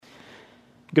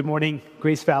Good morning,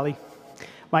 Grace Valley.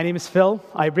 My name is Phil.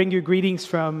 I bring you greetings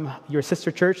from your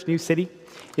sister church, New City.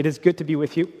 It is good to be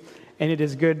with you, and it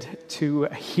is good to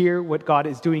hear what God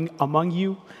is doing among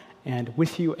you and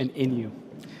with you and in you.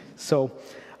 So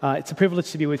it's a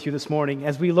privilege to be with you this morning.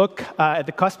 As we look at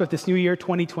the cusp of this new year,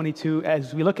 2022,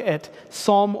 as we look at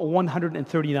Psalm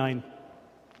 139,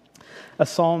 a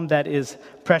psalm that is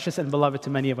precious and beloved to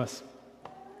many of us.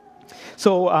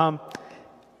 So,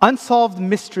 unsolved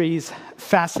mysteries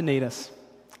fascinate us.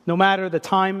 No matter the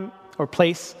time or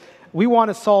place, we want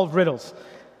to solve riddles.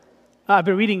 I've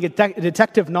been reading a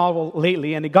detective novel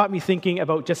lately, and it got me thinking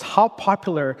about just how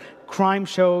popular crime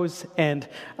shows and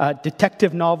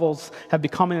detective novels have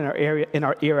become in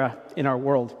our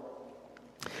world.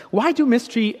 Why do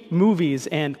mystery movies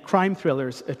and crime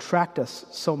thrillers attract us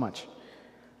so much?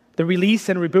 The release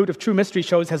and reboot of true mystery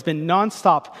shows has been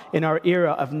nonstop in our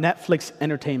era of Netflix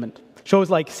entertainment.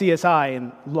 Shows like CSI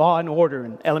and Law and Order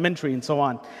and Elementary and so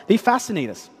on. They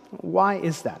fascinate us. Why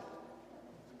is that?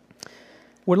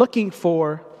 We're looking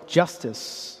for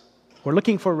justice. We're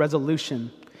looking for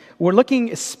resolution. We're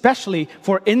looking especially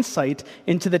for insight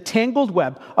into the tangled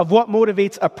web of what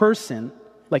motivates a person,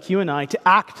 like you and I, to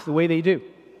act the way they do.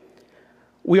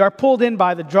 We are pulled in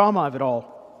by the drama of it all.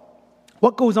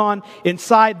 What goes on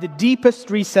inside the deepest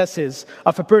recesses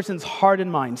of a person's heart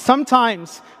and mind,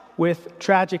 sometimes with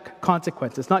tragic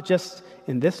consequences, not just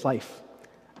in this life,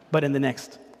 but in the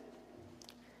next.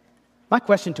 My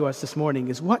question to us this morning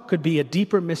is, what could be a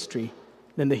deeper mystery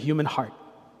than the human heart?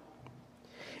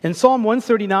 In Psalm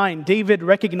 139, David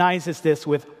recognizes this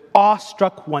with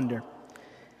awestruck wonder,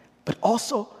 but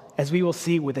also, as we will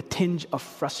see, with a tinge of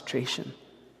frustration,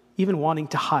 even wanting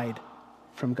to hide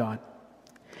from God.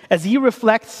 As he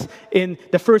reflects in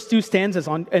the first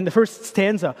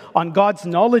stanza on God's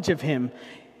knowledge of him,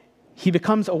 he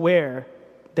becomes aware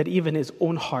that even his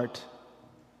own heart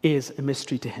is a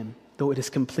mystery to him, though it is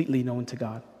completely known to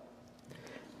God.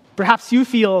 Perhaps you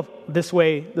feel this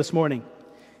way this morning.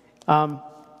 But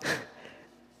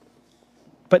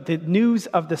the news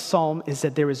of the psalm is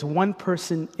that there is one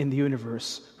person in the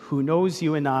universe who knows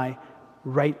you and I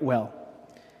right well.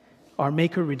 Our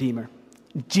Maker Redeemer.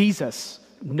 Jesus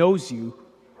knows you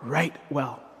right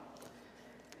well.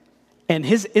 And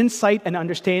his insight and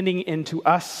understanding into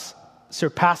us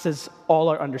surpasses all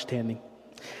our understanding.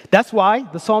 That's why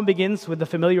the psalm begins with the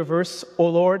familiar verse, "O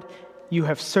Lord, you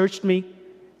have searched me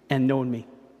and known me."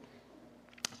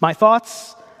 My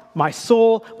thoughts, my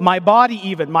soul, my body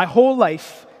even, my whole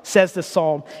life, says the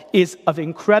psalm, is of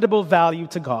incredible value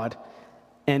to God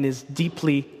and is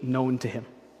deeply known to him.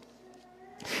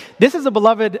 This is a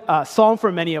beloved psalm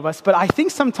for many of us, but I think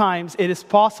sometimes it is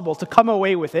possible to come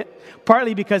away with it,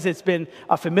 partly because it's been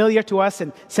familiar to us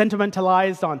and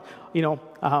sentimentalized on,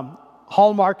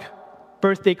 Hallmark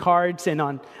birthday cards and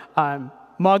on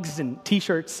mugs and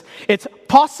T-shirts. It's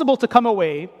possible to come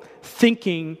away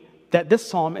thinking that this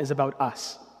psalm is about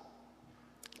us.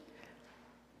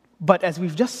 But as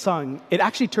we've just sung, it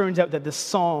actually turns out that this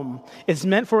psalm is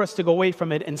meant for us to go away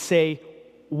from it and say,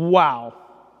 wow,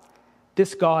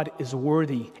 this God is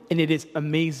worthy, and it is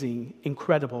amazing,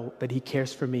 incredible that he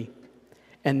cares for me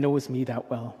and knows me that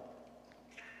well.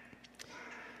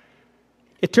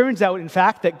 It turns out, in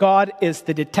fact, that God is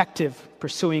the detective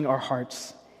pursuing our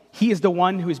hearts. He is the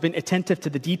one who has been attentive to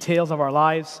the details of our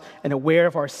lives and aware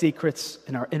of our secrets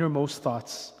and our innermost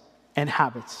thoughts and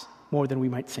habits more than we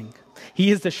might think.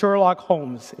 He is the Sherlock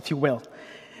Holmes, if you will,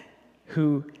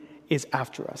 who is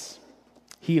after us.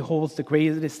 He holds the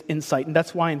greatest insight. And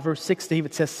that's why in verse 6,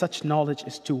 David says, "Such knowledge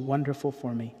is too wonderful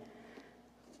for me."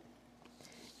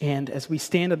 And as we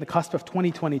stand on the cusp of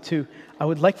 2022, I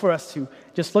would like for us to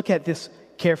just look at this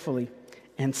carefully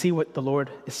and see what the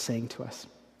Lord is saying to us.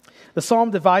 The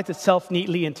psalm divides itself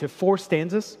neatly into 4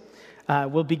 stanzas.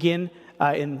 We'll begin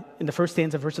in the first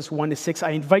stanza, verses 1 to 6.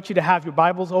 I invite you to have your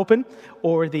Bibles open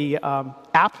or the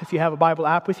app, if you have a Bible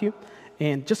app with you,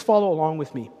 and just follow along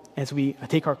with me as we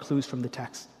take our clues from the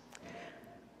text.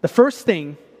 The first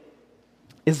thing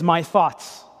is, my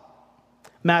thoughts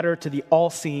matter to the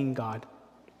all-seeing God.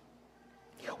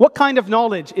 What kind of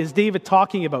knowledge is David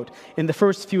talking about in the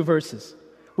first few verses?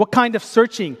 What kind of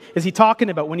searching is he talking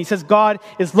about when he says God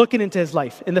is looking into his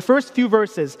life? In the first few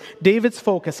verses, David's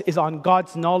focus is on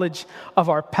God's knowledge of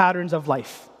our patterns of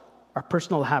life, our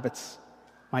personal habits,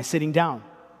 my sitting down,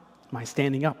 my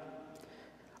standing up,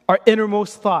 our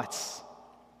innermost thoughts.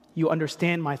 You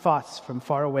understand my thoughts from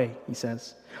far away, he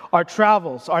says. Our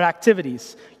travels, our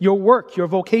activities, your work, your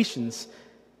vocations,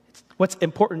 what's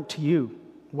important to you,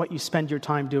 what you spend your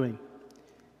time doing.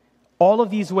 All of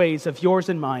these ways of yours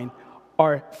and mine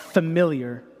are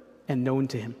familiar and known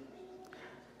to him.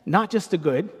 Not just the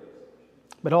good,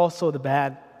 but also the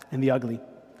bad and the ugly.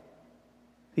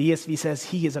 The ESV says,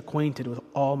 He is acquainted with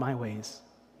all my ways.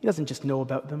 He doesn't just know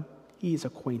about them, He is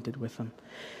acquainted with them.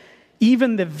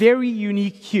 Even the very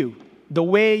unique you, the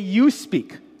way you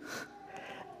speak,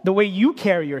 the way you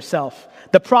carry yourself,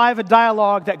 the private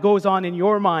dialogue that goes on in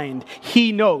your mind,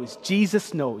 He knows,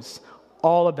 Jesus knows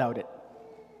all about it.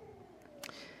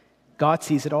 God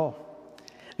sees it all.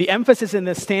 The emphasis in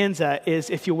this stanza is,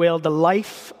 if you will, the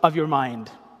life of your mind,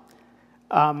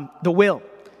 the will,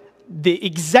 the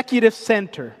executive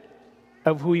center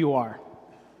of who you are.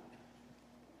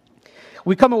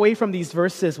 We come away from these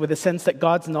verses with a sense that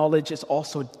God's knowledge is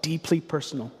also deeply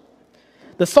personal.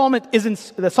 The psalmist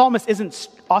isn't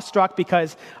awestruck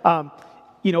because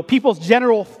people's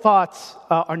general thoughts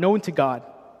are known to God,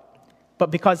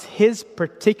 but because his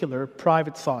particular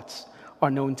private thoughts are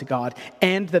known to God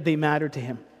and that they matter to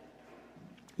Him.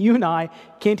 You and I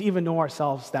can't even know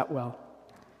ourselves that well,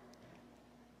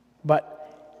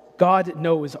 but God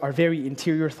knows our very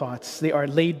interior thoughts. They are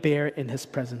laid bare in His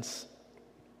presence.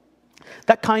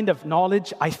 That kind of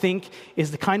knowledge, I think, is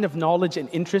the kind of knowledge and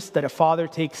interest that a father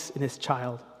takes in his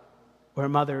child or a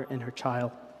mother in her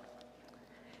child.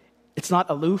 It's not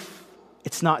aloof,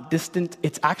 it's not distant,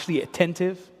 it's actually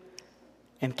attentive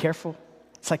and careful.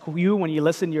 It's like you, when you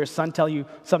listen to your son tell you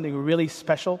something really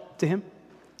special to him,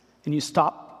 and you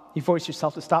stop, you force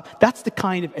yourself to stop. That's the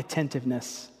kind of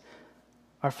attentiveness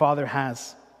our Father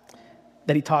has,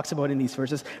 that He talks about in these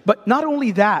verses. But not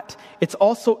only that, it's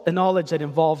also a knowledge that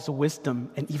involves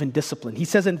wisdom and even discipline. He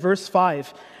says in verse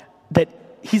 5 that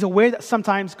He's aware that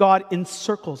sometimes God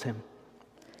encircles him.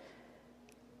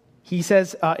 He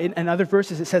says in other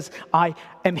verses, it says, I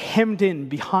am hemmed in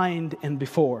behind and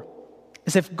before.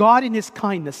 As if God in His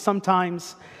kindness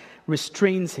sometimes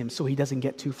restrains him so he doesn't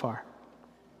get too far.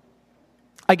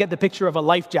 I get the picture of a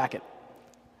life jacket.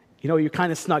 You know, you're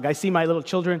kind of snug. I see my little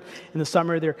children in the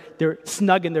summer, they're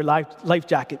snug in their life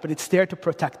jacket, but it's there to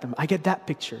protect them. I get that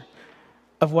picture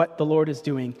of what the Lord is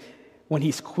doing when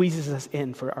He squeezes us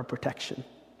in for our protection.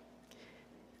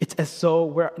 It's as though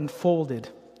we're enfolded,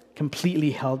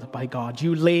 completely held by God.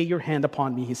 You lay your hand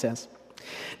upon me, He says.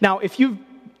 Now, if you've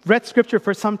read Scripture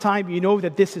for some time, you know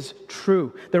that this is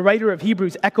true. The writer of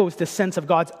Hebrews echoes this sense of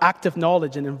God's active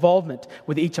knowledge and involvement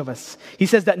with each of us. He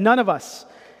says that none of us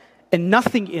and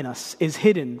nothing in us is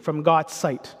hidden from God's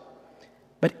sight,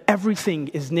 but everything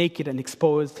is naked and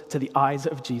exposed to the eyes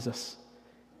of Jesus.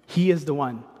 He is the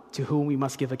one to whom we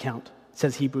must give account,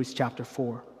 says Hebrews chapter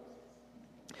 4.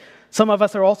 Some of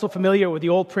us are also familiar with the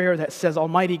old prayer that says,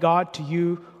 Almighty God, to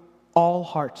you all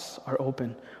hearts are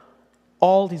open,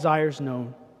 all desires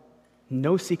known.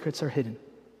 No secrets are hidden.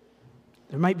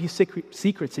 There might be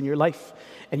secrets in your life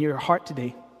and your heart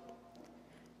today.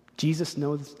 Jesus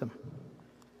knows them.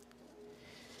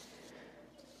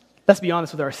 Let's be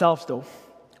honest with ourselves, though.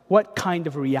 What kind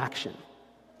of reaction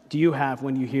do you have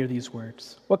when you hear these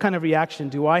words? What kind of reaction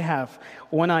do I have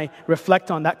when I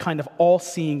reflect on that kind of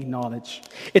all-seeing knowledge?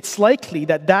 It's likely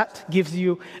that gives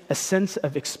you a sense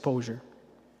of exposure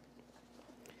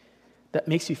that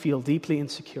makes you feel deeply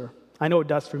insecure. I know it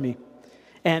does for me.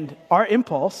 And our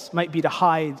impulse might be to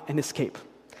hide and escape.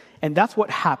 And that's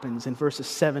what happens in verses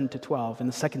 7 to 12 in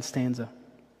the second stanza.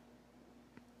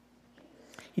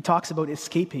 He talks about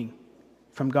escaping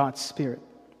from God's Spirit.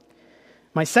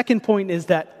 My second point is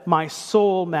that my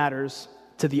soul matters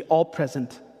to the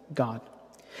all-present God.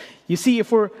 You see,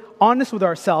 if we're honest with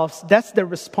ourselves, that's the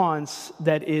response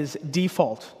that is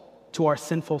default to our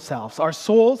sinful selves. Our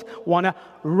souls want to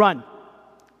run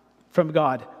from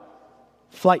God.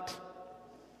 Flight.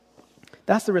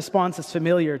 That's the response that's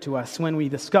familiar to us when we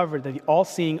discover that the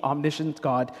all-seeing, omniscient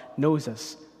God knows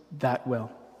us that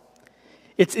well.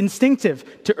 It's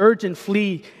instinctive to urge and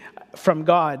flee from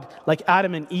God like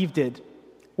Adam and Eve did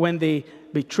when they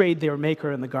betrayed their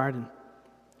Maker in the garden.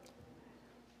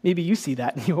 Maybe you see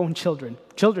that in your own children.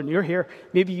 Children, you're here.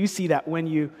 Maybe you see that when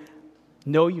you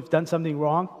know you've done something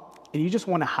wrong and you just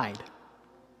want to hide.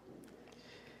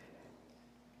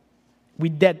 We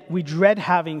dread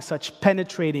having such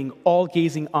penetrating,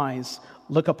 all-gazing eyes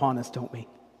look upon us, don't we?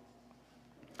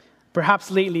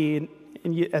 Perhaps lately,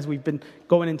 as we've been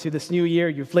going into this new year,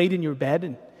 you've laid in your bed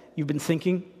and you've been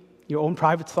thinking your own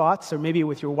private thoughts, or maybe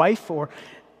with your wife or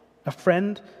a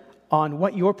friend, on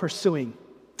what you're pursuing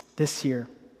this year.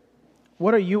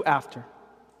 What are you after?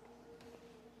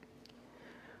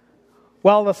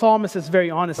 Well, the psalmist is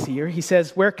very honest here. He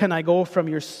says, where can I go from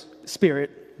your spirit?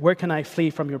 Where can I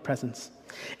flee from your presence?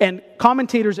 And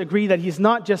commentators agree that he's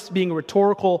not just being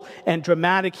rhetorical and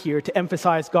dramatic here to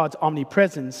emphasize God's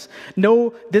omnipresence.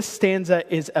 No, this stanza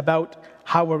is about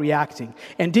how we're reacting.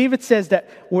 And David says that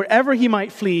wherever he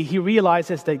might flee, he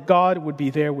realizes that God would be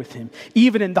there with him.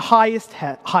 Even in the highest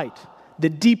height, the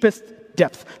deepest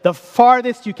depth, the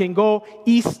farthest you can go,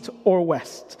 east or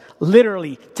west,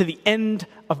 literally to the end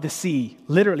of the sea,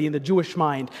 literally in the Jewish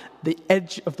mind, the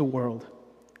edge of the world.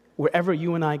 Wherever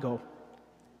you and I go,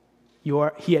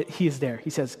 he is there. He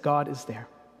says, God is there.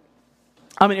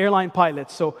 I'm an airline pilot,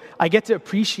 so I get to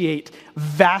appreciate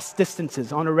vast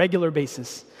distances on a regular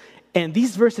basis. And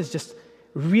these verses just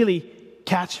really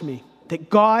catch me. That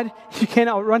God, you can't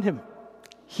outrun him.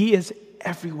 He is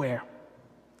everywhere.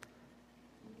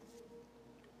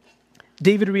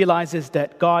 David realizes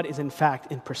that God is in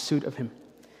fact in pursuit of him.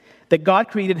 That God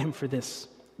created him for this,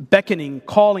 beckoning,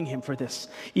 calling him for this,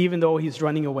 even though he's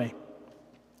running away.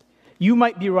 You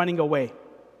might be running away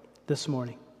this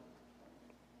morning.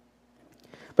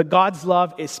 But God's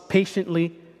love is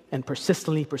patiently and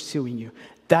persistently pursuing you.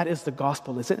 That is the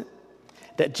gospel, isn't it?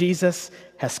 That Jesus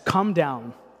has come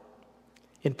down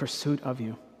in pursuit of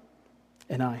you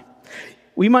and I.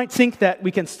 We might think that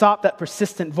we can stop that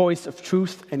persistent voice of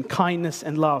truth and kindness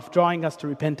and love, drawing us to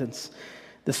repentance,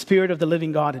 the Spirit of the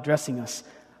living God addressing us.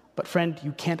 But friend,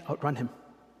 you can't outrun him.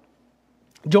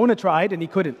 Jonah tried and he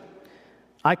couldn't.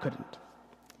 I couldn't.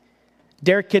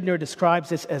 Derek Kidner describes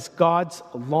this as God's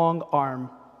long arm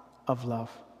of love.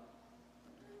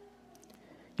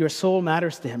 Your soul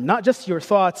matters to him, not just your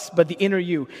thoughts, but the inner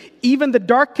you. Even the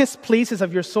darkest places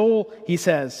of your soul, he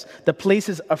says, the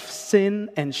places of sin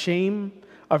and shame,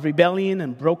 of rebellion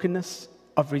and brokenness,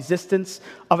 of resistance,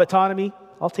 of autonomy.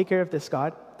 I'll take care of this,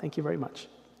 God. Thank you very much.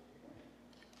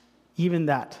 Even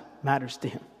that matters to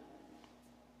him.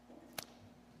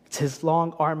 It's his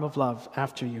long arm of love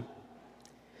after you.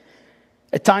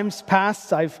 At times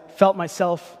past, I've felt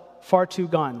myself far too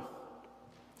gone.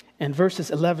 And verses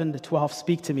 11 to 12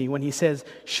 speak to me when he says,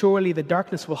 surely the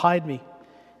darkness will hide me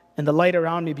and the light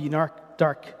around me be dark.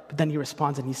 But then he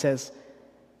responds and he says,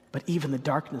 but even the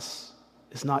darkness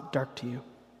is not dark to you.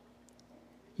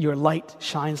 Your light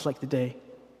shines like the day.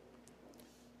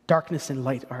 Darkness and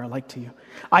light are alike to you.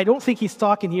 I don't think he's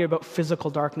talking here about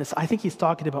physical darkness. I think he's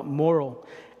talking about moral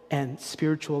and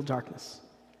spiritual darkness.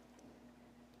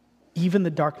 Even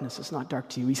the darkness is not dark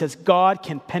to you. He says God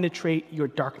can penetrate your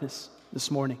darkness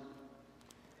this morning.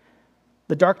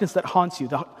 The darkness that haunts you,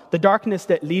 the darkness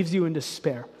that leaves you in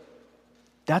despair.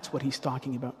 That's what he's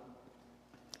talking about.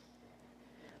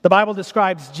 The Bible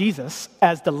describes Jesus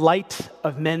as the light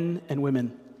of men and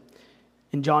women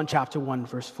in John chapter 1,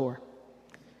 verse 4.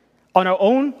 On our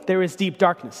own, there is deep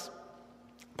darkness.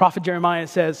 Prophet Jeremiah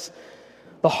says,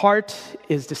 the heart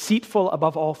is deceitful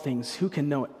above all things. Who can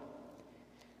know it?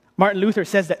 Martin Luther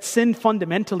says that sin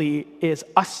fundamentally is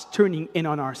us turning in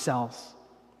on ourselves,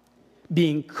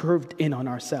 being curved in on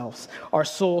ourselves, our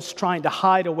souls trying to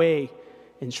hide away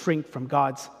and shrink from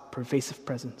God's pervasive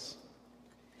presence.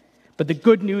 But the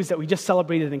good news that we just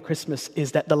celebrated in Christmas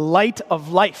is that the light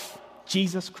of life,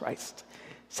 Jesus Christ,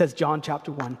 says John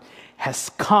chapter 1, has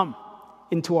come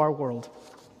into our world.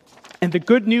 And the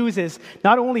good news is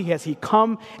not only has he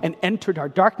come and entered our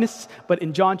darkness, but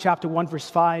in John chapter 1, verse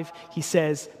 5, he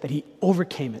says that he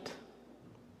overcame it.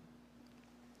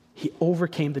 He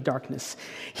overcame the darkness.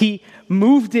 He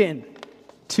moved in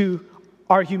to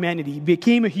our humanity,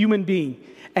 became a human being,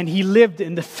 and he lived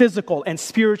in the physical and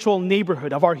spiritual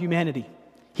neighborhood of our humanity.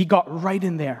 He got right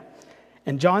in there.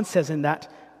 And John says in that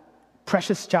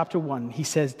precious chapter 1, he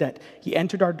says that he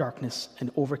entered our darkness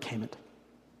and overcame it.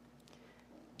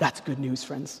 That's good news,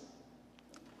 friends.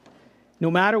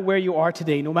 No matter where you are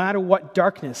today, no matter what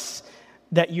darkness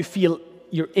that you feel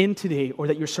you're in today or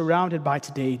that you're surrounded by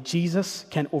today, Jesus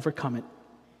can overcome it.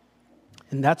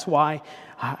 And that's why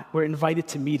we're invited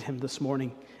to meet him this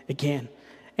morning again.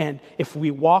 And if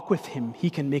we walk with him, he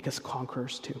can make us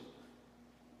conquerors too.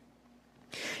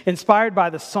 Inspired by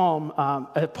the psalm,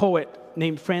 a poet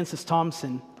named Francis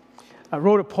Thompson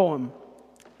wrote a poem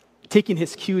taking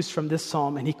his cues from this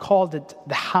psalm, and he called it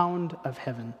the Hound of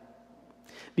Heaven,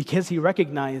 because he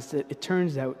recognized that it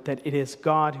turns out that it is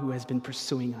God who has been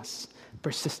pursuing us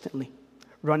persistently,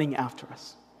 running after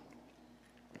us.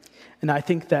 And I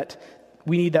think that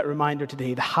we need that reminder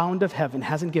today. The Hound of Heaven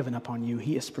hasn't given up on you.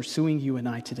 He is pursuing you and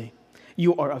I today.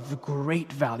 You are of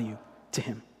great value to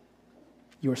him.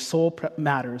 Your soul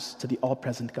matters to the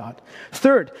all-present God.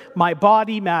 Third, my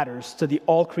body matters to the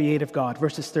all-creative God,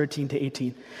 verses 13 to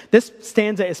 18. This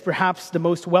stanza is perhaps the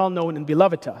most well-known and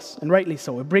beloved to us, and rightly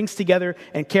so. It brings together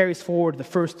and carries forward the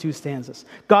first two stanzas.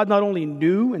 God not only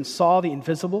knew and saw the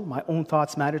invisible, my own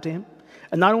thoughts matter to him,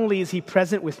 and not only is he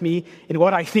present with me in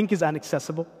what I think is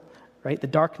inaccessible, right, the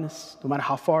darkness, no matter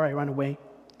how far I run away,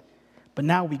 But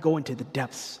now we go into the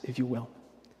depths, if you will,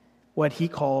 what he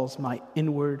calls my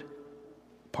inward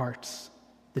parts,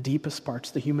 the deepest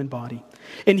parts, the human body.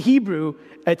 In Hebrew,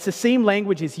 it's the same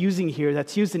language he's using here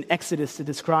that's used in Exodus to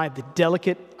describe the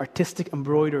delicate artistic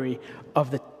embroidery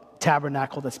of the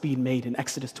tabernacle that's being made in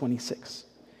Exodus 26.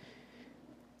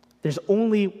 There's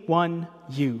only one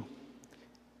you.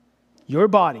 Your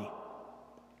body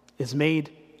is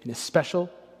made in a special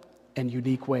and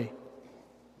unique way.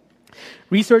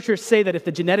 Researchers say that if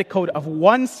the genetic code of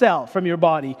one cell from your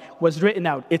body was written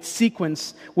out, its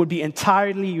sequence would be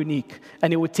entirely unique,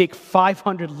 and it would take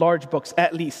 500 large books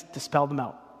at least to spell them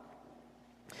out.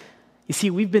 You see,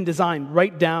 we've been designed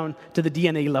right down to the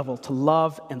DNA level to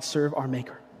love and serve our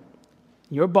Maker.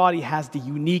 Your body has the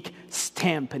unique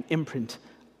stamp and imprint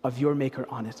of your Maker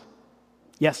on it.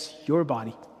 Yes, your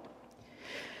body.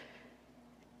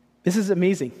 This is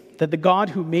amazing, that the God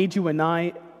who made you and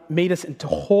I made us into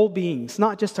whole beings,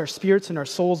 not just our spirits and our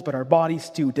souls, but our bodies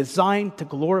too, designed to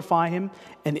glorify him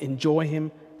and enjoy him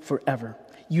forever.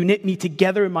 You knit me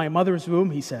together in my mother's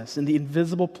womb, he says, in the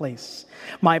invisible place.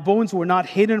 My bones were not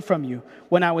hidden from you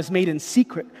when I was made in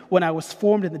secret, when I was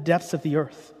formed in the depths of the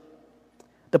earth.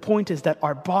 The point is that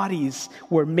our bodies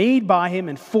were made by him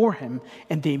and for him,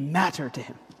 and they matter to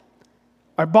him.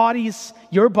 Our bodies,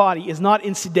 your body, is not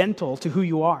incidental to who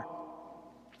you are.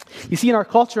 You see, in our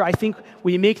culture, I think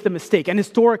we make the mistake, and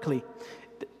historically,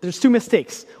 there's two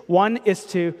mistakes. One is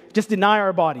to just deny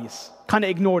our bodies, kind of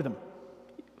ignore them.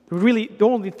 Really, the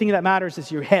only thing that matters is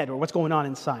your head or what's going on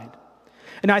inside.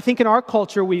 And I think in our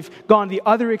culture, we've gone the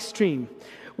other extreme,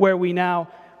 where we now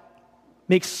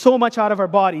make so much out of our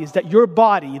bodies that your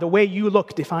body, the way you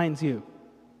look, defines you.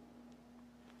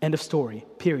 End of story,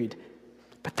 period.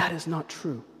 But that is not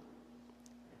true.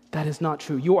 That is not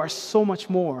true. You are so much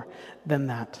more than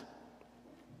that.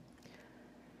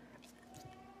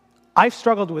 I've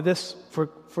struggled with this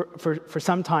for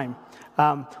some time.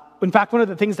 In fact, one of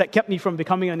the things that kept me from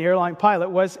becoming an airline pilot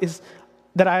is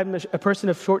that I'm a person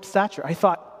of short stature. I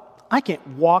thought, I can't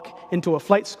walk into a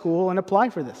flight school and apply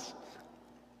for this.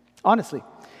 Honestly.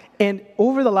 And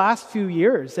over the last few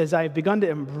years, as I've begun to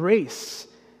embrace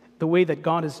the way that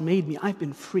God has made me, I've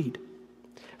been freed.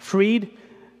 Freed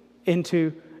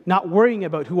into not worrying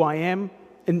about who I am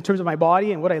in terms of my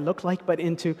body and what I look like, but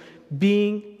into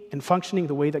being and functioning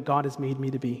the way that God has made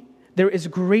me to be. There is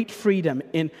great freedom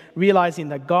in realizing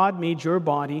that God made your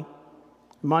body,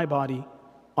 my body,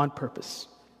 on purpose.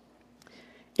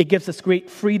 It gives us great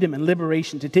freedom and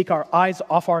liberation to take our eyes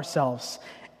off ourselves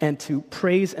and to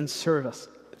praise and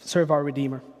serve our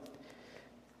Redeemer.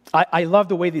 I love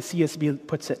the way the CSB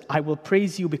puts it. I will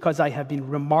praise you because I have been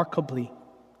remarkably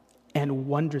and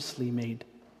wondrously made.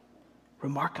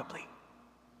 Remarkably,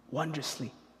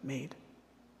 wondrously made.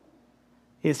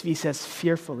 ESV says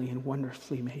fearfully and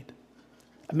wonderfully made.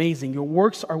 Amazing. Your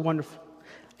works are wonderful,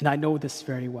 and I know this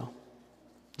very well.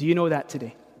 Do you know that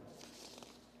today?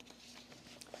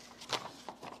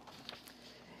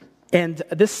 And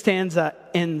this stanza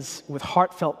ends with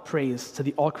heartfelt praise to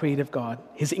the all-creative God,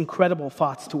 his incredible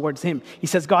thoughts towards him. He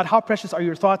says, God, how precious are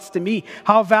your thoughts to me?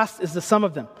 How vast is the sum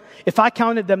of them? If I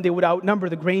counted them, they would outnumber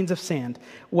the grains of sand.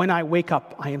 When I wake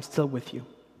up, I am still with you.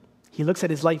 He looks at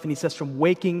his life and he says, from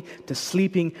waking to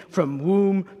sleeping, from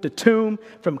womb to tomb,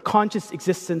 from conscious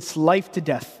existence, life to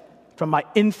death, from my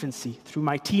infancy through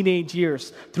my teenage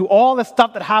years, through all the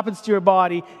stuff that happens to your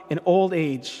body in old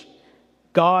age,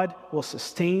 God will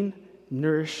sustain,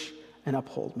 nourish, and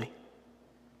uphold me.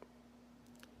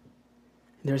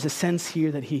 There's a sense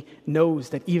here that he knows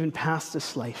that even past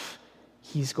this life,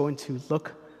 he's going to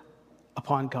look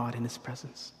upon God in his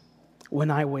presence.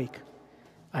 When I wake,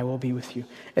 I will be with you.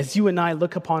 As you and I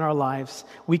look upon our lives,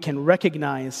 we can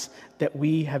recognize that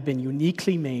we have been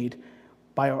uniquely made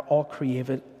by our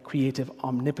all-creative,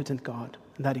 omnipotent God,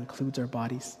 and that includes our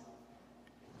bodies.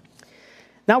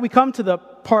 Now we come to the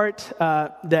part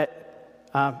that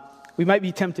we might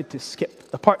be tempted to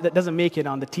skip, the part that doesn't make it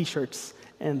on the t-shirts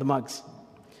and the mugs.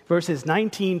 Verses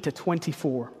 19 to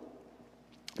 24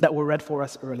 that were read for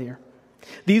us earlier.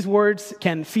 These words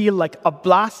can feel like a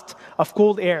blast of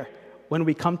cold air when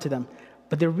we come to them,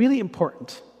 but they're really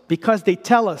important because they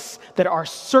tell us that our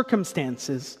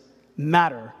circumstances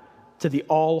matter to the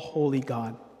all-holy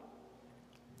God.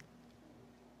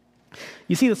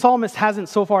 You see, the psalmist hasn't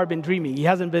so far been dreaming. He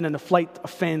hasn't been in a flight of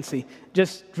fancy,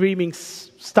 just dreaming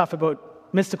stuff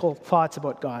about mystical thoughts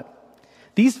about God.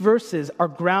 These verses are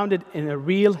grounded in a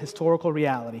real historical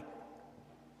reality,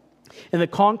 in the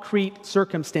concrete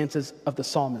circumstances of the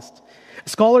psalmist.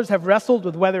 Scholars have wrestled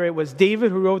with whether it was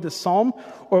David who wrote the psalm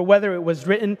or whether it was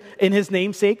written in his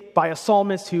namesake by a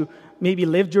psalmist who maybe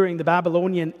lived during the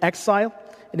Babylonian exile.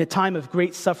 in a time of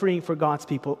great suffering for God's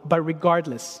people. But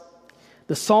regardless,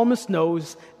 the psalmist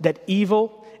knows that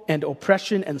evil and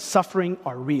oppression and suffering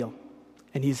are real,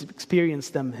 and he's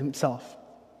experienced them himself.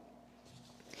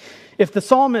 If the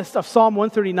psalmist of Psalm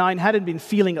 139 hadn't been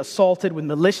feeling assaulted with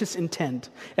malicious intent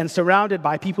and surrounded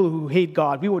by people who hate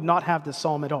God, we would not have this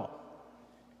psalm at all.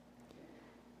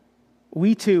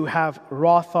 We too have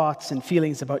raw thoughts and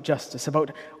feelings about justice,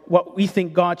 about what we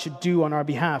think God should do on our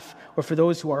behalf, or for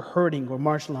those who are hurting or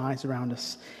marginalized around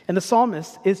us. And the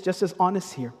psalmist is just as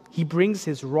honest here. He brings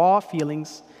his raw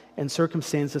feelings and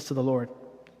circumstances to the Lord.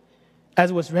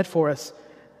 As was read for us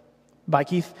by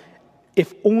Keith,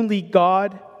 if only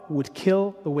God would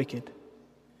kill the wicked.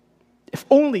 If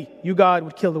only you, God,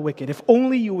 would kill the wicked. If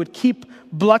only you would keep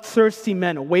bloodthirsty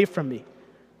men away from me.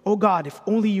 Oh God, if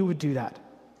only you would do that.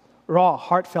 Raw,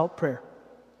 heartfelt prayer.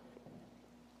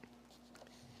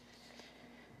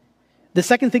 The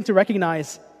second thing to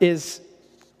recognize is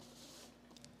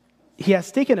he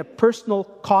has taken a personal,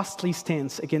 costly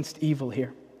stance against evil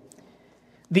here.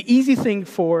 The easy thing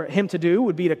for him to do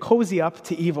would be to cozy up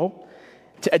to evil,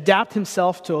 to adapt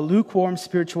himself to a lukewarm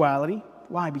spirituality.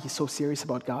 Why be so serious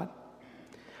about God?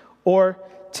 Or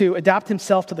to adapt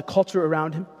himself to the culture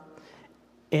around him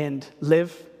and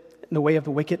live in the way of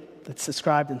the wicked that's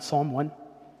described in Psalm 1.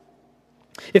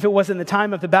 If it was in the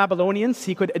time of the Babylonians,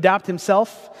 he could adapt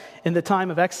himself in the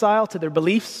time of exile to their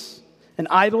beliefs and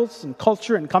idols and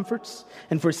culture and comforts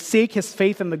and forsake his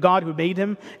faith in the God who made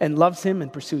him and loves him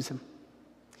and pursues him.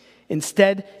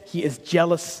 Instead, he is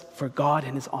jealous for God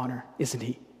and his honor, isn't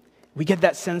he? We get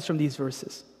that sense from these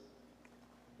verses.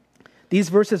 These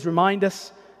verses remind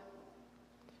us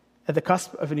at the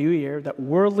cusp of a new year that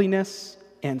worldliness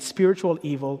and spiritual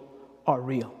evil are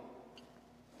real.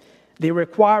 They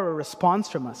require a response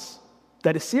from us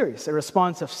that is serious, a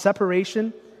response of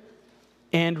separation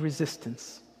and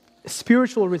resistance. A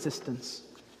spiritual resistance,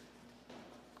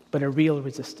 but a real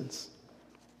resistance.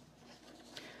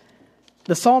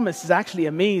 The psalmist is actually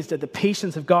amazed at the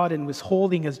patience of God in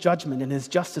withholding his judgment and his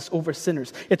justice over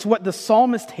sinners. It's what the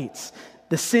psalmist hates,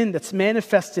 the sin that's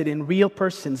manifested in real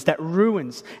persons that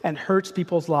ruins and hurts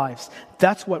people's lives.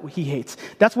 That's what he hates.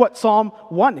 That's what Psalm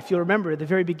 1, if you remember, at the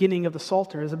very beginning of the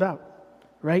Psalter is about,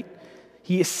 right?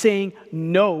 He is saying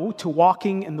no to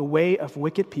walking in the way of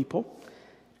wicked people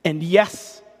and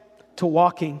yes to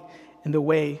walking in the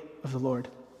way of the Lord.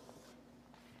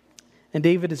 And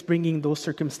David is bringing those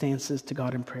circumstances to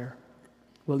God in prayer.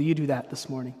 Will you do that this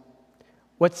morning?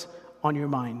 What's on your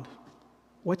mind?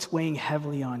 What's weighing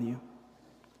heavily on you?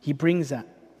 He brings that,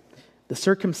 the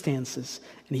circumstances,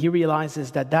 and he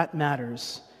realizes that that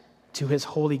matters to his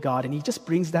holy God. And he just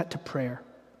brings that to prayer,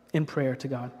 in prayer to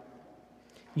God.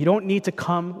 You don't need to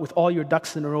come with all your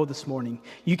ducks in a row this morning.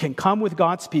 You can come with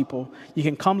God's people. You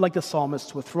can come like the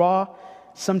psalmist with raw,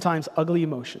 sometimes ugly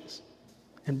emotions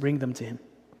and bring them to him.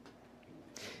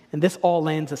 And this all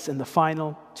lands us in the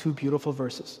final two beautiful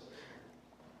verses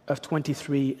of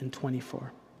 23 and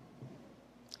 24.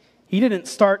 He didn't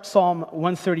start Psalm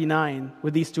 139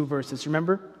 with these two verses.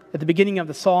 Remember? At the beginning of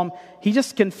the psalm, he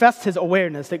just confessed his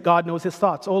awareness that God knows his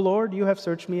thoughts. Oh Lord, you have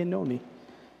searched me and known me.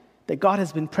 That God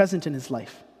has been present in his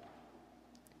life.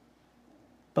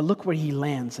 But look where he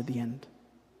lands at the end.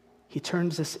 He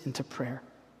turns this into prayer.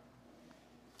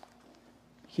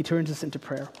 He turns this into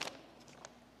prayer.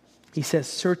 He says,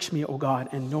 search me, O God,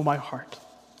 and know my heart.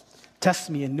 Test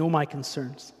me and know my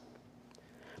concerns.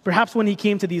 Perhaps when he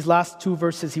came to these last two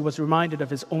verses, he was reminded of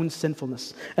his own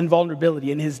sinfulness and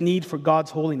vulnerability and his need for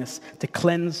God's holiness to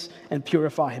cleanse and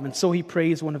purify him. And so he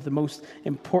prays one of the most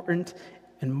important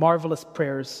and marvelous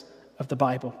prayers of the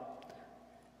Bible.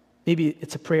 Maybe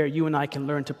it's a prayer you and I can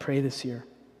learn to pray this year.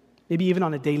 Maybe even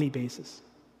on a daily basis.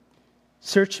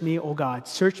 Search me, O God,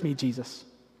 search me, Jesus,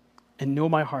 and know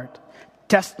my heart.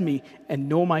 Test me and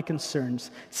know my concerns.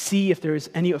 See if there is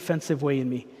any offensive way in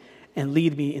me and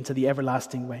lead me into the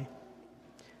everlasting way.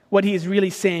 What he is really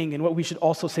saying, and what we should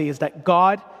also say, is that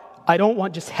God, I don't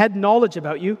want just head knowledge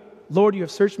about you. Lord, you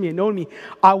have searched me and known me.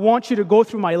 I want you to go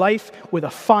through my life with a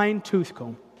fine-tooth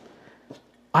comb.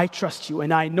 I trust you,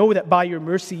 and I know that by your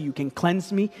mercy you can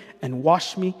cleanse me and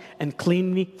wash me and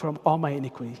clean me from all my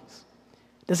iniquities.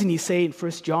 Doesn't he say in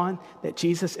 1 John that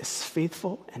Jesus is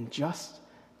faithful and just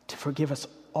to forgive us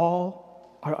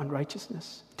all our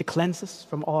unrighteousness, to cleanse us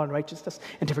from all unrighteousness,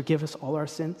 and to forgive us all our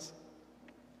sins?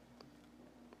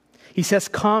 He says,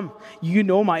 come, you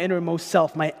know my innermost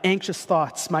self, my anxious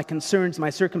thoughts, my concerns, my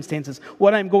circumstances,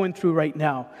 what I'm going through right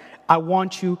now. I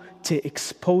want you to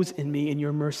expose in me, in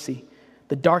your mercy,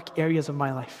 the dark areas of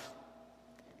my life,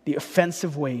 the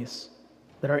offensive ways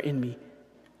that are in me.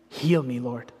 Heal me,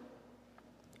 Lord.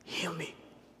 Heal me.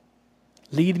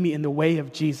 Lead me in the way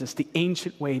of Jesus, the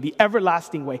ancient way, the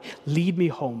everlasting way. Lead me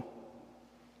home.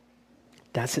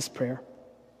 That's his prayer.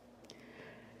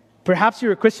 Perhaps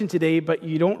you're a Christian today, but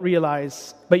you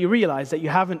realize that you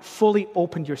haven't fully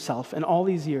opened yourself in all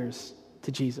these years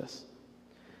to Jesus.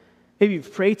 Maybe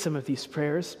you've prayed some of these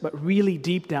prayers, but really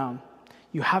deep down,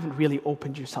 you haven't really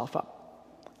opened yourself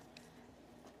up.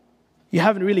 You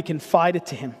haven't really confided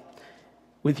to him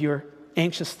with your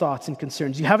anxious thoughts and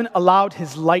concerns. You haven't allowed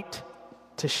his light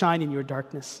to shine in your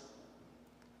darkness.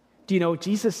 Do you know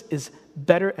Jesus is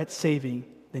better at saving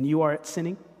than you are at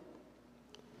sinning?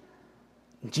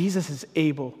 Jesus is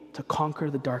able to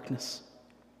conquer the darkness.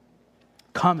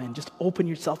 Come and just open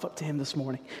yourself up to him this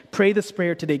morning. Pray this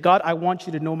prayer today. God, I want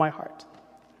you to know my heart.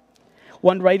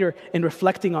 One writer, in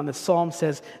reflecting on this psalm,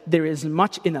 says, there is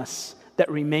much in us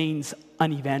that remains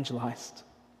unevangelized.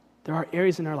 There are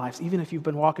areas in our lives, even if you've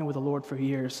been walking with the Lord for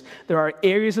years, there are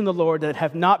areas in the Lord that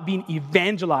have not been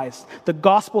evangelized. The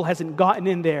gospel hasn't gotten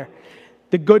in there.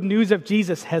 The good news of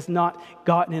Jesus has not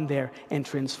gotten in there and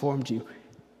transformed you.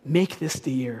 Make this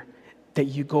the year that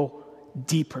you go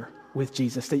deeper with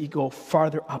Jesus, that you go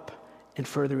farther up and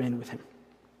further in with him.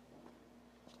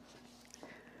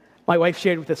 My wife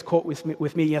shared this quote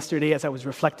with me yesterday as I was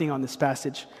reflecting on this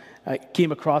passage. I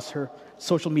came across her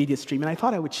social media stream, and I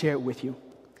thought I would share it with you.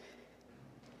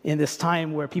 In this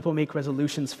time where people make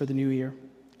resolutions for the new year,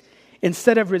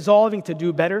 instead of resolving to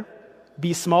do better,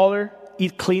 be smaller,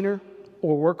 eat cleaner,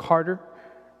 or work harder,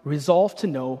 resolve to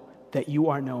know that you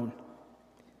are known.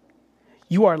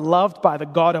 You are loved by the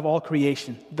God of all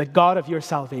creation, the God of your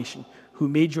salvation, who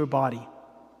made your body,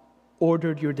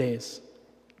 ordered your days,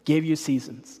 gave you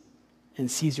seasons, and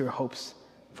sees your hopes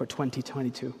for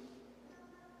 2022.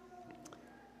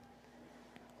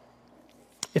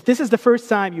 If this is the first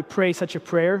time you pray such a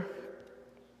prayer,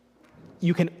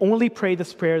 you can only pray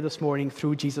this prayer this morning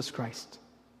through Jesus Christ.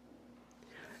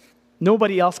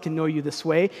 Nobody else can know you this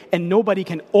way, and nobody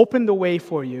can open the way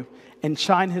for you and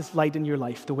shine his light in your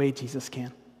life the way Jesus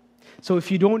can. So if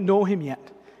you don't know him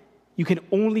yet, you can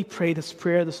only pray this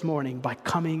prayer this morning by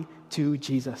coming to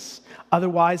Jesus.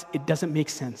 Otherwise, it doesn't make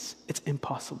sense. It's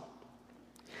impossible.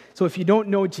 So if you don't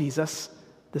know Jesus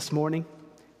this morning,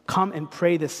 come and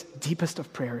pray this deepest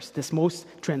of prayers, this most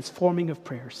transforming of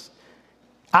prayers.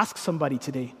 Ask somebody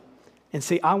today and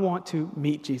say, I want to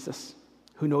meet Jesus,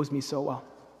 who knows me so well.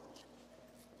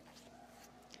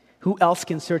 Who else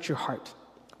can search your heart,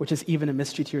 which is even a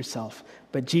mystery to yourself?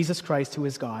 But Jesus Christ, who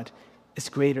is God, is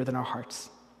greater than our hearts.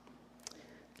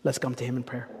 Let's come to him in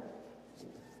prayer.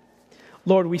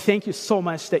 Lord, we thank you so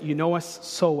much that you know us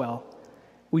so well.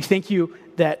 We thank you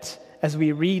that as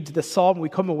we read the psalm, we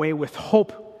come away with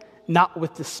hope, not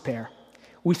with despair.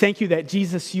 We thank you that,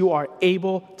 Jesus, you are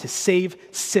able to save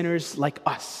sinners like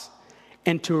us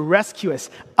and to rescue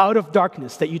us out of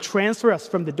darkness, that you transfer us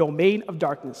from the domain of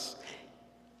darkness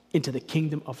into the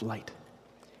kingdom of light.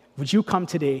 Would you come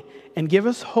today and give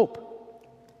us hope?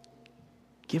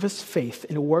 Give us faith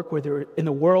in a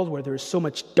world where there is so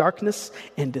much darkness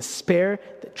and despair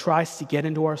that tries to get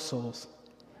into our souls.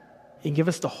 And give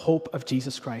us the hope of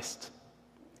Jesus Christ.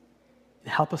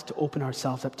 And help us to open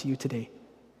ourselves up to you today,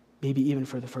 maybe even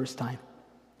for the first time.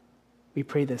 We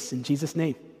pray this in Jesus'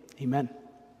 name. Amen.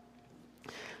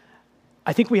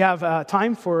 I think we have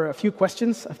time for a few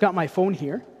questions. I've got my phone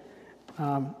here.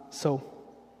 So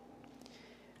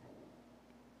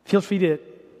feel free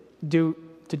to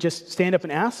just stand up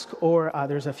and ask, or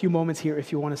there's a few moments here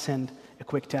if you want to send a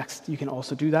quick text. You can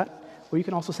also do that, or you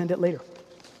can also send it later.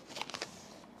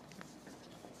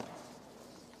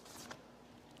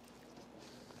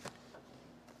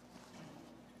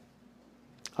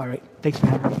 All right, thanks for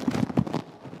having me.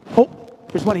 Oh,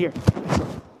 there's one here.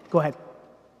 Go ahead.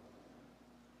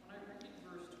 When I read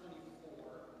verse 24,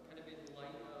 kind of in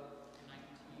light of 19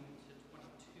 to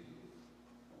 22,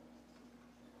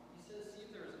 he says, see if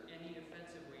there's any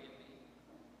offensive way in me.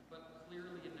 But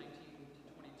clearly in 19 to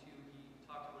 22, he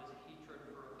talks about his hatred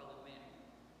for a fellow man.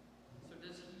 So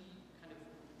is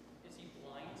he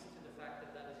blind to the fact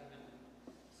that that is even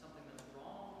something that's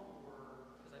wrong? Or,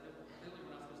 because I know clearly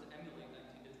we're not supposed to emulate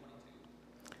 19 to 22.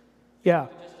 Yeah.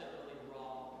 But just a really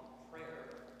wrong prayer.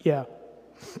 Yeah.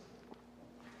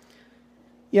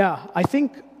 Yeah, I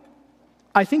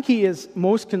think he is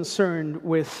most concerned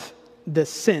with the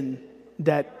sin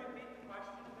that...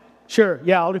 Sure,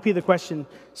 yeah, I'll repeat the question.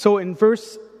 So in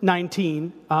verse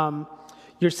 19,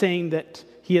 you're saying that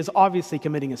he is obviously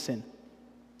committing a sin.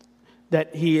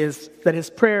 That his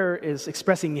prayer is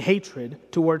expressing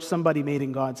hatred towards somebody made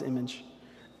in God's image.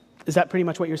 Is that pretty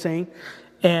much what you're saying?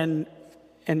 And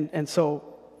so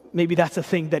maybe that's a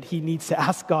thing that he needs to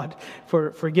ask God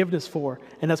for forgiveness for.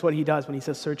 And that's what he does when he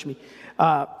says, search me.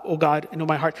 Oh God, know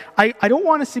my heart. I don't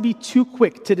want us to be too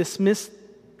quick to dismiss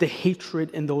the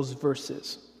hatred in those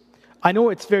verses. I know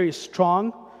it's very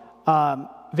strong,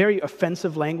 very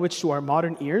offensive language to our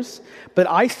modern ears, but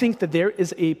I think that there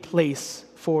is a place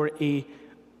for a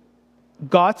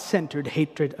God-centered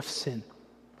hatred of sin.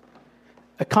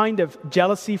 A kind of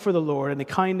jealousy for the Lord and a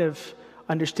kind of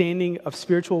understanding of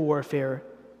spiritual warfare,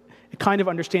 a kind of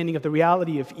understanding of the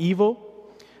reality of evil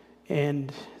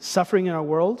and suffering in our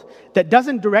world that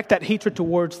doesn't direct that hatred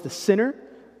towards the sinner,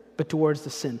 but towards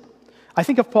the sin. I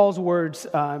think of Paul's words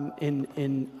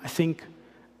in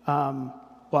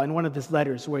one of his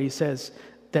letters where he says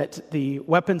that the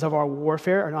weapons of our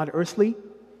warfare are not earthly,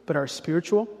 but are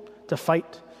spiritual, to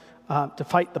fight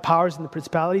the powers and the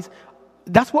principalities.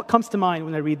 That's what comes to mind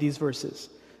when I read these verses,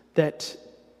 that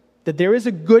there is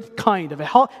a good kind of,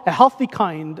 a healthy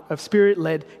kind of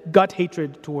spirit-led gut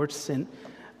hatred towards sin.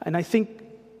 And I think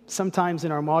sometimes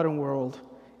in our modern world,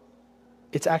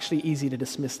 it's actually easy to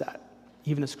dismiss that,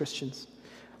 even as Christians.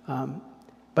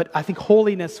 But I think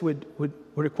holiness would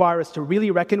require us to really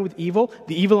reckon with evil,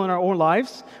 the evil in our own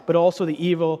lives, but also the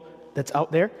evil that's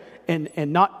out there, and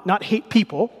not hate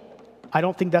people. I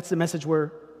don't think that's the message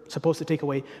we're supposed to take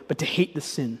away, but to hate the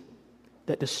sin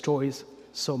that destroys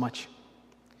so much.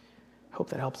 I hope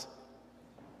that helps.